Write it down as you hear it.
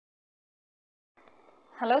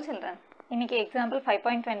Hello children. இன்னைக்கு example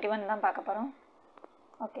 5.21 தான் பார்க்க போறோம்.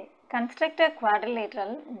 Okay. Construct a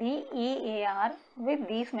quadrilateral DEAR with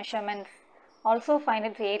these measurements. Also find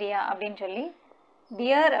its area அப்படினு சொல்லி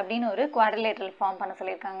DEAR அப்படினு ஒரு quadrilateral form பண்ண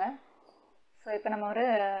சொல்லிருக்காங்க. So இப்போ நம்ம ஒரு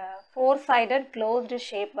four sided closed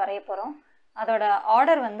shape வரைய போறோம். அதோட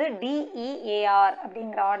ஆர்டர் வந்து DEAR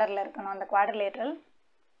அப்படிங்கற ஆர்டர்ல இருக்கணும் அந்த quadrilateral.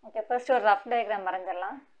 Okay, first ஒரு rough diagram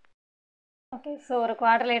வரைஞ்சிரலாம். Okay, so ஒரு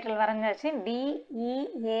quadrilateral வரைஞ்சாச்சு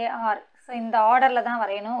DEAR. So இந்த ஆர்டர்ல தான்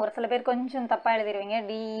வரையணும். ஒரு சில பேர் கொஞ்சம் தப்பா எழுதிடுவீங்க.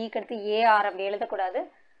 DE க்கு அடுத்து AR அப்படி எழுத கூடாது.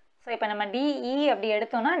 So இப்போ நம்ம DE அப்படி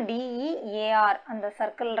எடுத்தோம்னா DEAR அந்த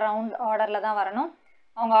சர்க்கிள் ரவுண்ட் ஆர்டர்ல தான் வரணும்.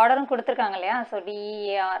 அவங்க ஆர்டரும் கொடுத்திருக்காங்க இல்லையா? So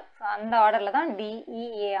DEAR. So அந்த ஆர்டர்ல தான்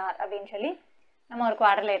DEAR அப்படினு சொல்லி நம்ம ஒரு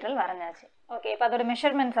quadrilateral வரைஞ்சாச்சு. Okay, இப்போ அதோட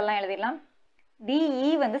மெஷர்மென்ட்ஸ் எல்லாம் எழுதிடலாம்.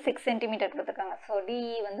 DE வந்து 6 cm கொடுத்திருக்காங்க. So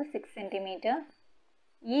DE வந்து 6 cm.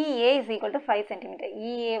 EA is equal to 5 cm.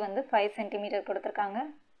 EA வந்து 5 cm கொடுத்திருக்காங்க.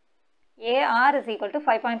 AR is equal to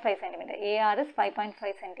 5.5 cm. AR is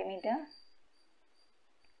 5.5 cm.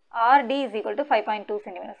 RD is equal to 5.2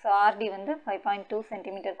 cm. So RD வந்து 5.2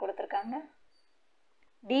 cm கொடுத்திருக்காங்க.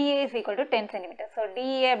 DA is equal to 10 cm. So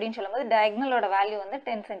DA அப்படினு சொல்லும்போது diagonal ஓட value வந்து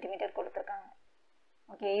 10 cm கொடுத்திருக்காங்க.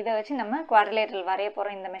 Okay, இத வச்சு நம்ம quadrilateral வரைய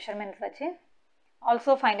போறோம் இந்த மெஷர்மென்ட்ஸ் வச்சு.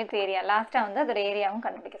 Also find its area. லாஸ்டா வந்து அதோட ஏரியாவும்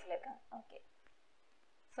கண்டுபிடிக்க சொல்லிருக்காங்க. ஓகே.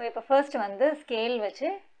 So இப்போ first வந்து scale வச்சு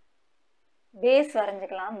base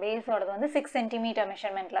வரைஞ்சிக்கலாம். base ஓடது வந்து 6 cm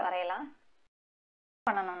மெஷர்மென்ட்ல வரையலாம்.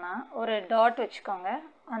 பண்ணனும்னா ஒரு டாட் வச்சுக்கோங்க.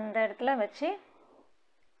 அந்த இடத்துல வச்சு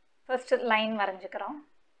first லைன் வரைஞ்சிக்கிறோம்.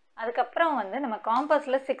 அதுக்கு அப்புறம் வந்து நம்ம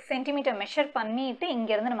காம்பஸ்ல 6 cm மெஷர் பண்ணிட்டு இங்க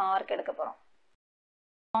இருந்து நம்ம ஆர்க் எடுக்க போறோம்.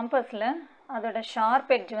 காம்பஸ்ல அதோட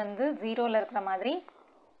ஷார்ப் எட்ஜ் வந்து 0ல இருக்கிற மாதிரி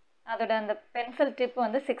அதோட அந்த பென்சில் டிப்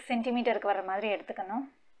வந்து 6 cm க்கு வர மாதிரி எடுத்துக்கணும்.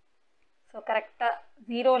 ஸோ கரெக்டாக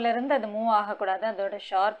 0ல இருந்து அது மூவ் ஆகக்கூடாது. அதோட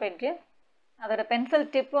ஷார்ப் எட்ஜு அதோட பென்சில்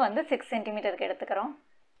டிப்பு வந்து 6 cm எடுத்துக்கிறோம்.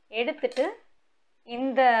 எடுத்துட்டு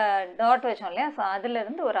இந்த டாட் வச்சோம் இல்லையா? ஸோ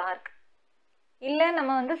அதுலேருந்து ஒரு ஆர்க் இல்லை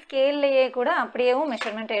நம்ம வந்து ஸ்கேல்லையே கூட அப்படியேவும்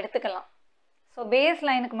மெஷர்மெண்ட் எடுத்துக்கலாம். ஸோ பேஸ்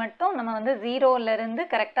லைனுக்கு மட்டும் நம்ம வந்து 0லேருந்து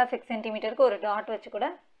கரெக்டாக 6 cm ஒரு டாட் வச்சு கூட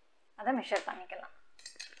அதை மெஷர் பண்ணிக்கலாம்.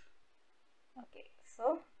 ஓகே, ஸோ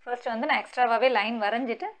ஃபர்ஸ்ட் வந்து நான் எக்ஸ்ட்ராவாகவே லைன்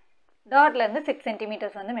வரைஞ்சிட்டு டாட்லேருந்து 6 cm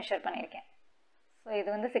வந்து மெஷர் பண்ணியிருக்கேன். ஸோ இது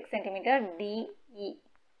வந்து 6 cm DE.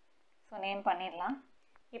 ஸோ நேம் பண்ணிடலாம்.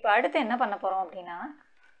 இப்போ அடுத்து என்ன பண்ண போகிறோம் அப்படின்னா,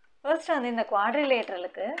 ஃபர்ஸ்ட் வந்து இந்த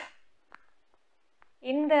குவாட்ரிலேட்டரலுக்கு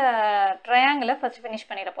இந்த ட்ரையாங்கிளை ஃபர்ஸ்ட் ஃபினிஷ்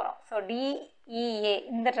பண்ணிட போகிறோம். ஸோ DEA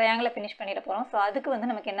இந்த ட்ரையாங்கிளை ஃபினிஷ் பண்ணிட போகிறோம். ஸோ அதுக்கு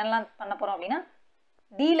வந்து நமக்கு என்னெல்லாம் பண்ண போகிறோம் அப்படின்னா,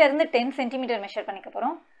 Dலேருந்து 10 cm மெஷர் பண்ணிக்க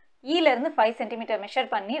போகிறோம். Eலேருந்து 5 cm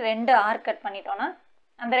மெஷர் பண்ணி 2 ஆர்க் கட் பண்ணிட்டோன்னா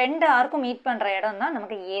அந்த 2 ஆர்க்கும் மீட் பண்ணுற இடம் தான்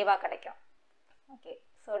நமக்கு ஏவா கிடைக்கும். ஓகே,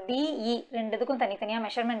 ஸோ DE ரெண்டுத்துக்கும் தனித்தனியாக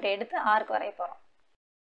மெஷர்மெண்ட் எடுத்து ஆர்க் வரைய போகிறோம்.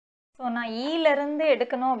 ஸோ நான் Eலேருந்து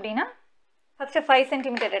எடுக்கணும் அப்படின்னா ஃபஸ்ட்டு 5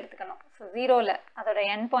 cm எடுத்துக்கணும். ஸோ 0ல் அதோட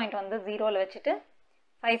எண்ட் பாயிண்ட் வந்து 0ல் வச்சுட்டு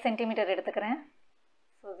 5 cm எடுத்துக்கிறேன்.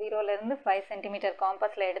 ஸோ 0லேருந்து 5 cm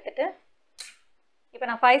காம்பஸில் எடுத்துட்டு இப்போ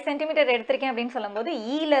நான் 5 cm எடுத்திருக்கேன் அப்படின்னு சொல்லும்போது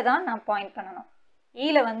Eல தான் நான் பாயிண்ட் பண்ணணும்.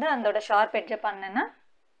 Eல வந்து அதோட ஷார்ப் எட்ஜை பண்ணேன்னா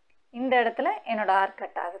இந்த இடத்துல என்னோட ஆர்க்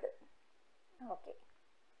கட் ஆகுது. ஓகே,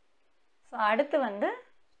 ஸோ அடுத்து வந்து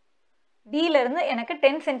Dலேருந்து எனக்கு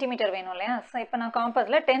 10 cm வேணும் இல்லையா? ஸோ இப்போ நான்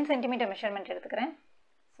காம்பஸில் 10 cm மெஷர்மெண்ட் எடுத்துக்கிறேன்.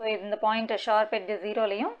 ஸோ இந்த point sharp edge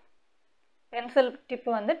 0லையும் pencil tip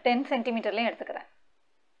வந்து 10 cm எடுத்துக்கிறேன்.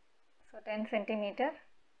 ஸோ 10 cm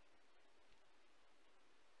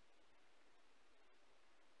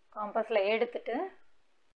காம்பஸில் எடுத்துட்டு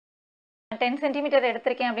 10 cm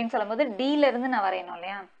எடுத்திருக்கேன் அப்படின்னு சொல்லும்போது Dலேருந்து நான் வரையணும்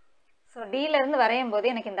இல்லையா? ஸோ Dலேருந்து வரையும் போது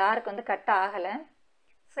எனக்கு இந்த ஆர்க் வந்து கட் ஆகலை.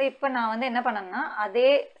 ஸோ இப்போ நான் வந்து என்ன பண்ணேன்னா அதே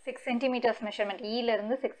 6 cm மெஷர்மெண்ட்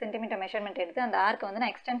Eலேருந்து 6 cm மெஷர்மெண்ட் எடுத்து அந்த ஆர்க்கை வந்து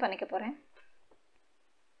நான் எக்ஸ்டெண்ட் பண்ணிக்க போகிறேன்.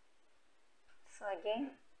 ஸோ அகெயின்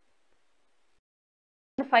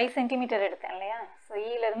 5 cm எடுத்தேன் இல்லையா? ஸோ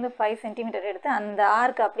Eலேருந்து 5 cm எடுத்து அந்த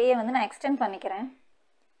ஆர்க் அப்படியே வந்து நான் எக்ஸ்டெண்ட் பண்ணிக்கிறேன்.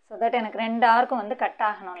 ஸோ தட் எனக்கு 2 ஆர்க்கும் வந்து கட்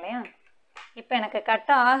ஆகணும் இல்லையா? இப்போ எனக்கு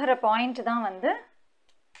கட் ஆகிற பாயிண்ட் தான் வந்து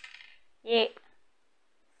ஏ.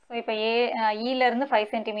 ஸோ இப்போ Eலேருந்து 5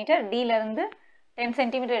 cm Dலேருந்து 10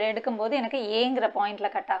 cm எடுக்கும்போது எனக்கு ஏங்கிற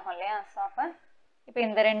பாயிண்டில் கட் ஆகும் இல்லையா? ஸோ அப்போ இப்போ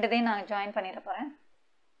இந்த ரெண்டுதையும் நான் ஜாயின் பண்ணிட போகிறேன்.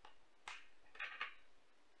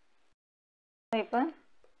 இப்போ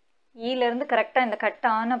Eலேருந்து கரெக்டாக இந்த கட்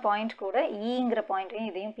ஆன பாயிண்ட் கூட ஈங்கிற பாயிண்ட்டையும்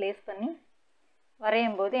இதையும் பிளேஸ் பண்ணி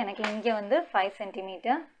வரையும் போது எனக்கு இங்கே வந்து 5 cm.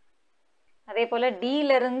 அதே போல்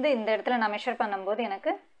Dலேருந்து இந்த இடத்துல நான் மெஷர் பண்ணும்போது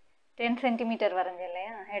எனக்கு 10 cm வரைஞ்சேன்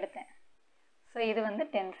இல்லையா? எடுத்தேன். ஸோ இது வந்து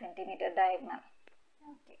 10 cm diagonal.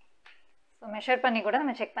 Okay, so measure பண்ணி கூட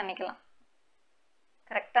நம்ம செக் பண்ணிக்கலாம்.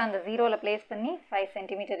 கரெக்டாக அந்த 0ல் பிளேஸ் பண்ணி 5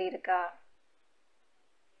 cm இருக்கா?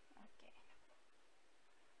 ஓகே,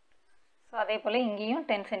 ஸோ அதே போல் இங்கேயும்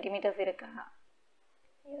 10 சென்டிமீட்டர்ஸ் இருக்கா?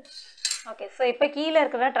 எஸ். ஓகே, ஸோ இப்போ கீழே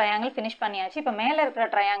இருக்கிற ட்ரையாங்கிள் ஃபினிஷ் பண்ணியாச்சு. இப்போ மேலே இருக்கிற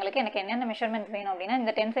ட்ரையாங்கிளுக்கு எனக்கு என்னென்ன மெஷர்மெண்ட்ஸ் வேணும் அப்படின்னா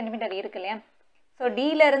இந்த 10 சென்டிமீட்டர் இருக்கு இல்லையா? ஸோ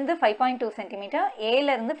டிலேருந்து 5.2 சென்டிமீட்டர்,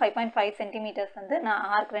 ஏலேருந்து 5.5 சென்டிமீட்டர்ஸ் வந்து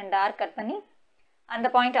நான் ரெண்டு ஆர்க் கட் பண்ணி அந்த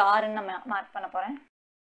பாயிண்ட் ஆறுன்னு நான் மார்க் பண்ண போகிறேன்.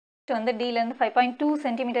 வந்து டிலேருந்து 5.2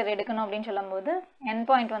 சென்டிமீட்டர் எடுக்கணும் அப்படின்னு சொல்லும்போது என்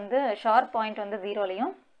பாயிண்ட் வந்து ஷார்ப் பாயிண்ட் வந்து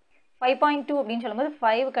 0லையும் 5.2 அப்படின்னு சொல்லும்போது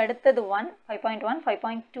 5க்கு அடுத்தது 1, 5.1,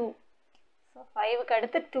 5.2. ஸோ 5க்கு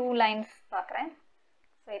அடுத்து 2 லைன்ஸ் பார்க்குறேன்.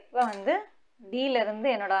 ஸோ இப்போ வந்து டிலேருந்து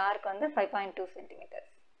என்னோட ஆர்க் வந்து 5.2 சென்டிமீட்டர்.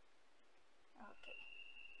 ஓகே,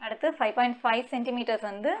 அடுத்து 5.5 சென்டிமீட்டர்ஸ்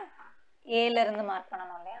வந்து ஏலேருந்து மார்க்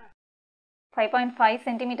பண்ணணும் இல்லையா? 5.5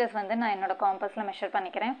 சென்டிமீட்டர்ஸ் வந்து நான் என்னோட காம்பஸில் மெஷர்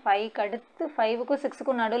பண்ணிக்கிறேன். 5க்கு அடுத்து 5க்கும்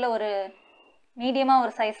 6க்கும் நடுவில் ஒரு மீடியமாக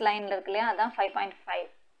ஒரு சைஸ் லைனில் இருக்கு இல்லையா? அதான் 5.5.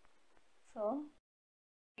 ஸோ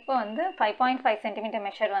இப்போ வந்து 5.5 சென்டிமீட்டர்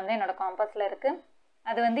மெஷர் வந்து என்னோட காம்பஸில் இருக்குது.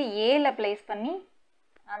 அது வந்து ஏல ப்ளேஸ் பண்ணி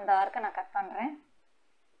அந்த ஆர்க்கை நான் கட் பண்ணுறேன்.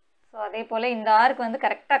 ஸோ அதே போல் இந்த ஆர்க் வந்து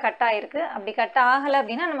கரெக்டாக கட் ஆகிருக்கு. அப்படி கட் ஆகலை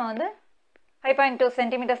அப்படின்னா நம்ம வந்து 5.2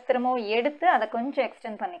 சென்டிமீட்டர்ஸ் திரும்பவும் எடுத்து அதை கொஞ்சம்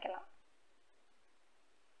எக்ஸ்டெண்ட் பண்ணிக்கலாம்.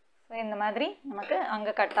 ஸோ இந்த மாதிரி நமக்கு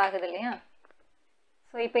அங்கே கட் ஆகுது இல்லையா?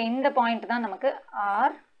 ஸோ இப்போ இந்த பாயிண்ட் தான் நமக்கு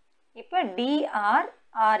ஆர். இப்போ டிஆர்,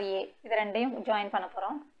 ஆர்ஏ இது ரெண்டையும் ஜாயின் பண்ண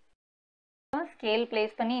போகிறோம். ஸ்கேல்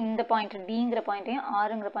ப்ளேஸ் பண்ணி இந்த பாயிண்ட் டிங்கிற பாயிண்ட்டையும்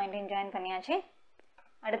ஆறுங்கிற பாயிண்ட்டையும் ஜாயின் பண்ணியாச்சு.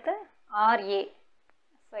 அடுத்து ஆர்ஏ.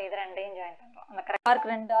 ஸோ இது ரெண்டையும் ஜாயின் பண்ணுறோம். அந்த ஆர்க்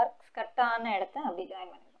ரெண்டு ஆர்க்ஸ் கட்டான இடத்த அப்படி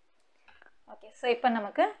ஜாயின் பண்ணிடுறோம். ஓகே, ஸோ இப்போ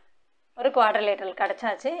நமக்கு ஒரு குவாட்ரிலேட்ரல்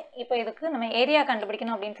கிடச்சாச்சு. இப்போ இதுக்கு நம்ம ஏரியா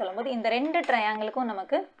கண்டுபிடிக்கணும் அப்படின்னு சொல்லும்போது இந்த ரெண்டு ட்ரையாங்கிளுக்கும்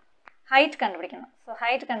நமக்கு ஹைட் கண்டுபிடிக்கணும். ஸோ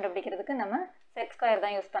ஹைட் கண்டுபிடிக்கிறதுக்கு நம்ம செட் ஸ்கொயர்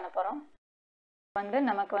தான் யூஸ் பண்ண போகிறோம். வந்து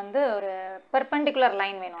நமக்கு வந்து ஒரு பெர்பெண்டிகுலர்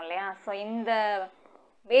லைன் வேணும் இல்லையா? ஸோ இந்த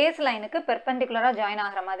பேஸ் லைனுக்கு பெர்பெண்டிகுலராக ஜாயின்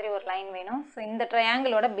ஆகிற மாதிரி ஒரு லைன் வேணும். ஸோ இந்த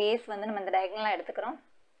ட்ரையாங்கிளோட பேஸ் வந்து நம்ம இந்த டயகனலாக எடுத்துக்கிறோம்.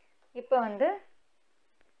 இப்போ வந்து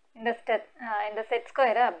இந்த செட்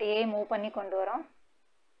ஸ்கொயரை அப்படியே மூவ் பண்ணி கொண்டு வரோம்.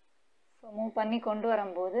 ஸோ மூவ் பண்ணி கொண்டு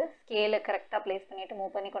வரும்போது ஸ்கேலை கரெக்டாக ப்ளேஸ் பண்ணிவிட்டு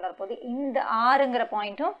மூவ் பண்ணி கொண்டு வரும்போது இந்த ஆறுங்கிற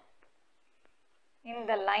பாயிண்ட்டும்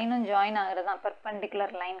இந்த லைனும் ஜாயின் ஆகிறது தான்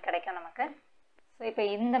பெர்பெண்டிகுலர் லைன் கிடைக்கும் நமக்கு. ஸோ இப்போ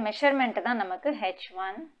இந்த மெஷர்மெண்ட்டு தான் நமக்கு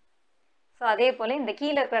H1. ஸோ அதே போல் இந்த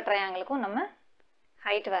கீழே இருக்கிற ட்ரையாங்கிளுக்கும் நம்ம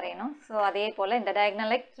ஹைட் வரையணும். ஸோ அதே போல் இந்த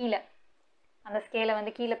டயகனலில் கீழே அந்த ஸ்கேலை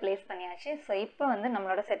வந்து கீழே ப்ளேஸ் பண்ணியாச்சு. ஸோ இப்போ வந்து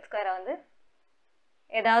நம்மளோட செட் ஸ்கொயரை வந்து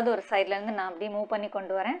ஏதாவது ஒரு சைட்லேருந்து நான் அப்படியே மூவ் பண்ணி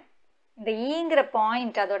கொண்டு வரேன். இந்த ஈங்கிற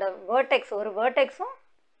பாயிண்ட் அதோட வேர்டெக்ஸ், ஒரு வேர்டெக்ஸும்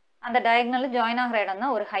அந்த டயகனலும் ஜாயின் ஆகிற இடம்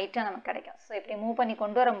தான் ஒரு ஹைட்டாக நமக்கு கிடைக்கும். ஸோ இப்படி மூவ் பண்ணி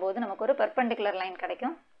கொண்டு வரும்போது நமக்கு ஒரு பெர்பெண்டிகுலர் லைன்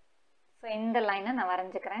கிடைக்கும். ஸோ இந்த லைனை நான்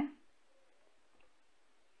வரைஞ்சிக்கிறேன்.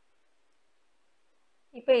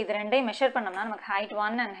 இப்போ இது ரெண்டையும் மெஷர் பண்ணோம்னா நமக்கு ஹைட்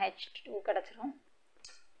 1 அண்ட் H2 கிடச்சிரும்.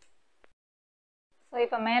 ஸோ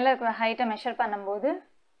இப்போ மேலே இருக்கிற ஹைட்டை மெஷர் பண்ணும்போது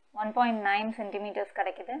 1.9 சென்டிமீட்டர்ஸ்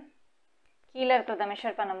கிடைக்குது. கீழே இருக்கிறத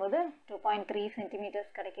மெஷர் பண்ணும்போது 2.3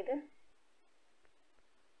 சென்டிமீட்டர்ஸ் கிடைக்குது.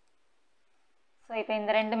 ஸோ இப்போ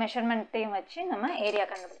இந்த ரெண்டு மெஷர்மெண்ட்டையும் வச்சு நம்ம ஏரியா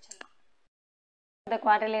கண்டுபிடிச்சிடலாம். The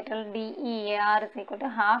quadrilateral DEAR is equal to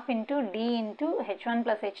half into D into H1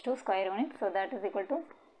 plus H2 square unit. So that is equal to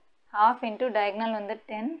half into diagonal வந்து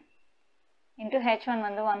 10 into H1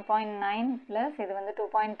 வந்து 1.9 plus இது வந்து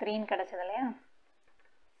 2.3 கிடைச்சது இல்லையா?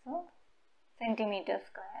 So centimetre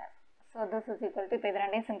square. So this is equal to இப்போ இது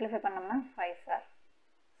ரெண்டையும் simplify பண்ணோம்னா 5 sir.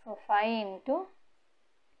 So 5 into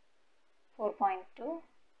 4.2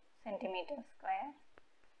 centimeter square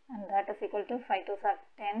and that is equal to 5 2s are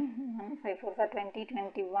 10, 5 4s are 20,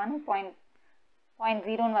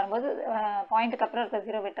 21.0 வரும்போது பாயிண்ட்டுக்கு அப்புறம் இருக்க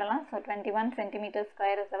 0 விட்டலாம். So 21 centimeter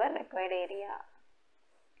square is our required area.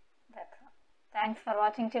 That's all. Thanks for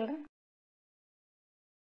watching, children.